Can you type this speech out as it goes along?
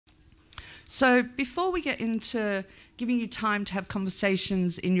So before we get into giving you time to have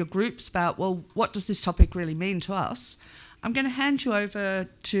conversations in your groups about, well, what does this topic really mean to us, I'm going to hand you over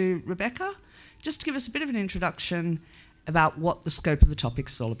to Rebecca, just to give us a bit of an introduction about what the scope of the topic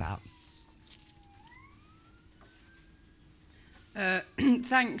is all about.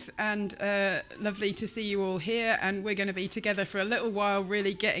 Thanks, and lovely to see you all here, and we're going to be together for a little while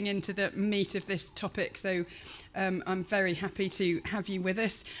really getting into the meat of this topic, so I'm very happy to have you with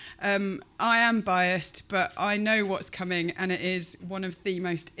us. I am biased, but I know what's coming, and it is one of the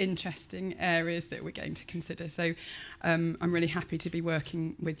most interesting areas that we're going to consider, so I'm really happy to be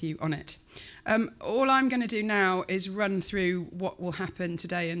working with you on it. All I'm going to do now is run through what will happen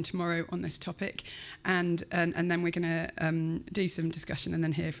today and tomorrow on this topic, and then we're going to do some discussion and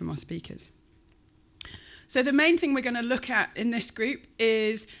then hear from our speakers. So the main thing we're going to look at in this group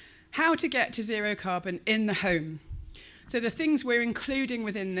is how to get to zero carbon in the home. So the things we're including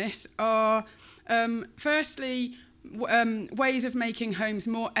within this are, firstly, ways of making homes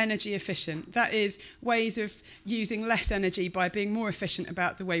more energy efficient. That is, ways of using less energy by being more efficient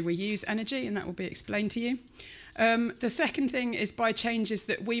about the way we use energy, and that will be explained to you. The second thing is by changes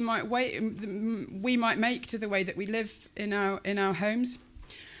that we might make to the way that we live in our homes.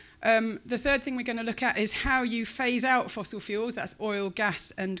 The third thing we're going to look at is how you phase out fossil fuels, that's oil,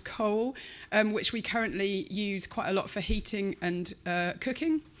 gas and coal, which we currently use quite a lot for heating and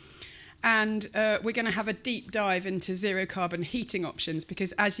cooking. And we're going to have a deep dive into zero carbon heating options,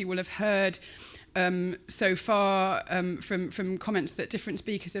 because as you will have heard so far from comments that different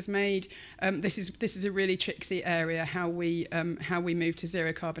speakers have made, this is a really tricksy area, how we move to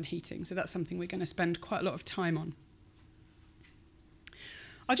zero carbon heating. So that's something we're going to spend quite a lot of time on.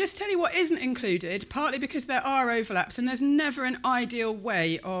 I'll just tell you what isn't included, partly because there are overlaps and there's never an ideal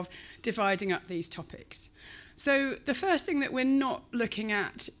way of dividing up these topics. So the first thing that we're not looking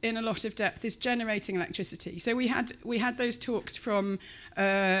at in a lot of depth is generating electricity. So we had those talks from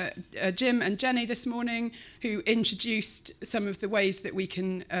Jim and Jenny this morning, who introduced some of the ways that we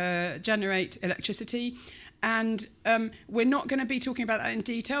can generate electricity. And we're not going to be talking about that in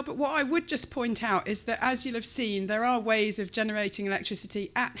detail, but what I would just point out is that, as you'll have seen, there are ways of generating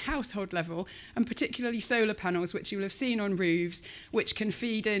electricity at household level, and particularly solar panels, which you'll have seen on roofs, which can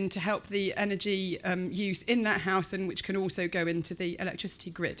feed in to help the energy use in that house, and which can also go into the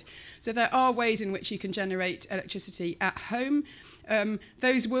electricity grid. So there are ways in which you can generate electricity at home.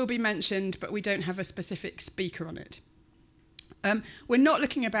 Those will be mentioned, but we don't have a specific speaker on it. We're not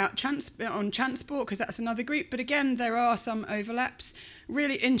looking about transport, because that's another group, but again there are some overlaps,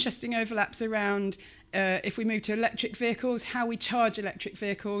 really interesting overlaps around if we move to electric vehicles, how we charge electric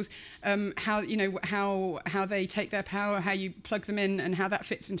vehicles, how they take their power, how you plug them in, and how that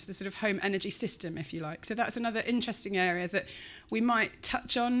fits into the sort of home energy system, if you like. So that's another interesting area that we might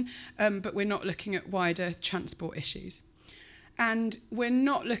touch on, but we're not looking at wider transport issues. And we're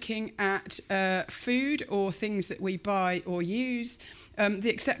not looking at food or things that we buy or use. The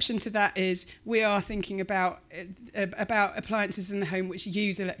exception to that is we are thinking about appliances in the home which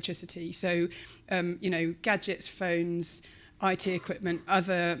use electricity. So, gadgets, phones, IT equipment,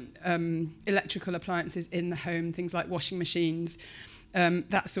 other electrical appliances in the home, things like washing machines,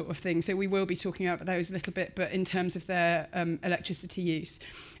 that sort of thing. So we will be talking about those a little bit, but in terms of their electricity use,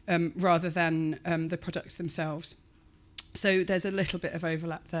 rather than the products themselves. So there's a little bit of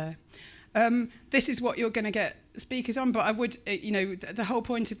overlap there. This is what you're going to get speakers on, but I would, the whole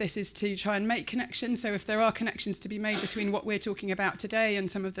point of this is to try and make connections. So if there are connections to be made between what we're talking about today and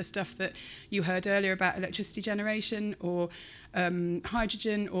some of the stuff that you heard earlier about electricity generation or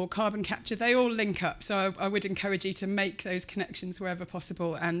hydrogen or carbon capture, they all link up. So I would encourage you to make those connections wherever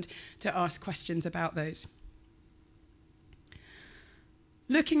possible and to ask questions about those.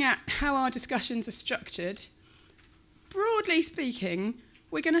 Looking at how our discussions are structured, broadly speaking,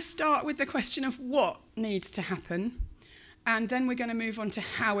 we're going to start with the question of what needs to happen, and then we're going to move on to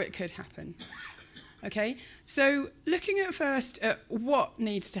how it could happen. Okay, so looking at first at what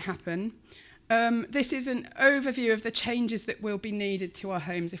needs to happen, this is an overview of the changes that will be needed to our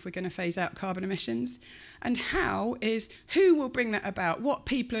homes if we're going to phase out carbon emissions, and how is who will bring that about, what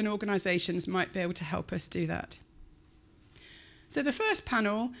people and organisations might be able to help us do that. So the first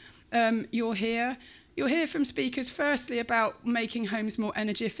panel, you'll hear from speakers firstly about making homes more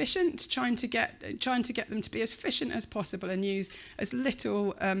energy efficient, trying to get them to be as efficient as possible and use as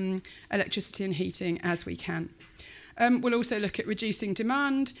little electricity and heating as we can. We'll also look at reducing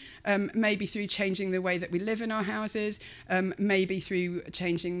demand, maybe through changing the way that we live in our houses, maybe through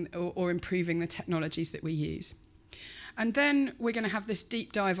changing or improving the technologies that we use. And then we're going to have this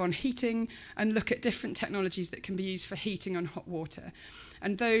deep dive on heating and look at different technologies that can be used for heating on hot water.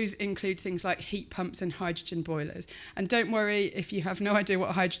 And those include things like heat pumps and hydrogen boilers. And don't worry if you have no idea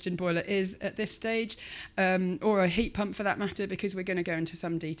what a hydrogen boiler is at this stage, or a heat pump for that matter, because we're going to go into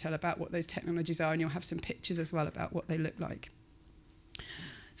some detail about what those technologies are, and you'll have some pictures as well about what they look like.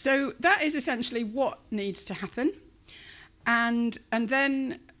 So that is essentially what needs to happen. And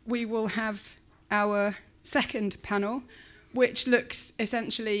then we will have our second panel, which looks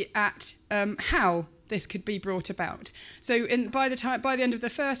essentially at how this could be brought about. So by the end of the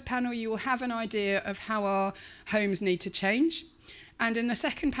first panel, you will have an idea of how our homes need to change. And in the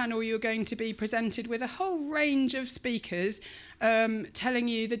second panel, you're going to be presented with a whole range of speakers telling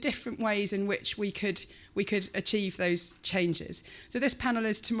you the different ways in which we could achieve those changes. So this panel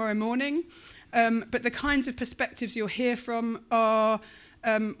is tomorrow morning, but the kinds of perspectives you'll hear from are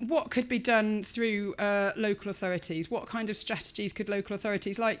what could be done through local authorities? What kind of strategies could local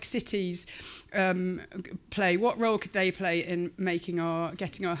authorities like cities play? What role could they play in getting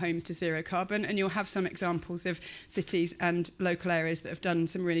our homes to zero carbon? And you'll have some examples of cities and local areas that have done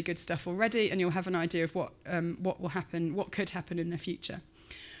some really good stuff already, and you'll have an idea of what will happen, what could happen in the future.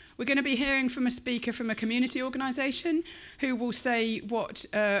 We're going to be hearing from a speaker from a community organisation who will say what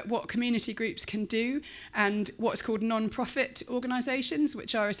community groups can do, and what's called non-profit organisations,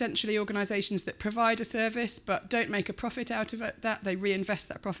 which are essentially organisations that provide a service but don't make a profit out of it. They reinvest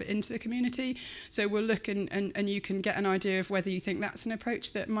that profit into the community. So we'll look and you can get an idea of whether you think that's an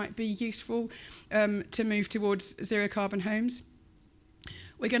approach that might be useful to move towards zero carbon homes.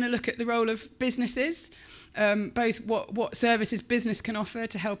 We're going to look at the role of businesses. Both what services business can offer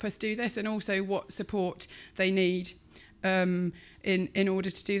to help us do this, and also what support they need in order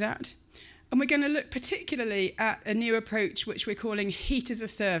to do that. And we're going to look particularly at a new approach which we're calling heat as a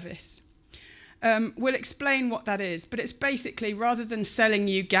service. We'll explain what that is, but it's basically, rather than selling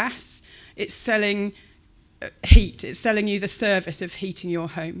you gas, it's selling heat. It's selling you the service of heating your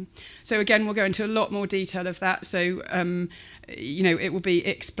home. So again, we'll go into a lot more detail of that, so it will be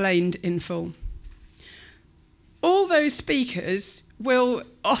explained in full. All those speakers will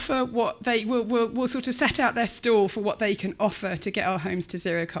offer what they will sort of set out their stall for what they can offer to get our homes to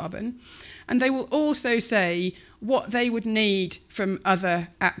zero carbon. And they will also say what they would need from other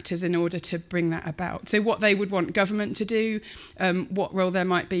actors in order to bring that about. So what they would want government to do, what role there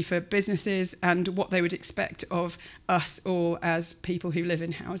might be for businesses, and what they would expect of us all as people who live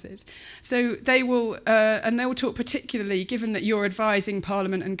in houses. So they will talk particularly, given that you're advising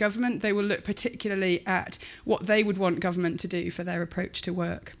Parliament and government, they will look particularly at what they would want government to do for their approach to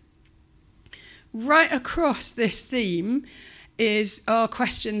work. Right across this theme is our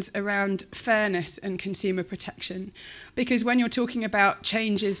questions around fairness and consumer protection, because when you're talking about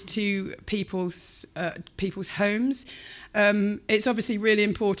changes to people's homes, it's obviously really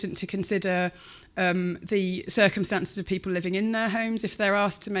important to consider the circumstances of people living in their homes. If they're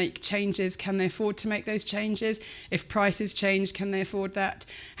asked to make changes, can they afford to make those changes? If prices change, can they afford that?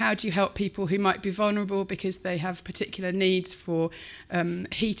 How do you help people who might be vulnerable because they have particular needs for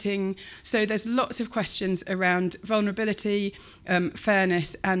heating? So there's lots of questions around vulnerability,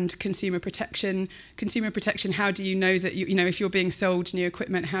 fairness, and consumer protection. Consumer protection, how do you know that if you're being sold new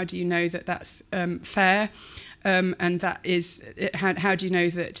equipment, how do you know that that's fair? And that is, how do you know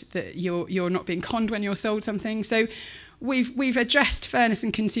that you're not being conned when you're sold something? So we've addressed fairness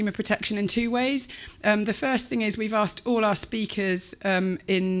and consumer protection in two ways. The first thing is we've asked all our speakers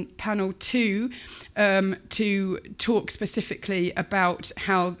in panel 2 to talk specifically about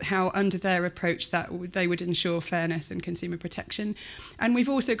how under their approach that they would ensure fairness and consumer protection. And we've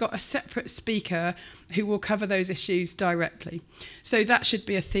also got a separate speaker who will cover those issues directly. So that should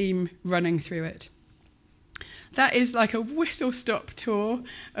be a theme running through it. That is like a whistle-stop tour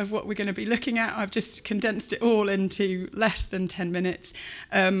of what we're going to be looking at. I've just condensed it all into less than 10 minutes,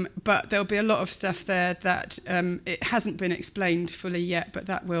 but there'll be a lot of stuff there that it hasn't been explained fully yet, but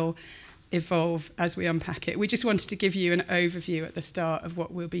that will evolve as we unpack it. We just wanted to give you an overview at the start of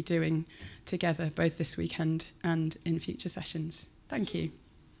what we'll be doing together, both this weekend and in future sessions. Thank you.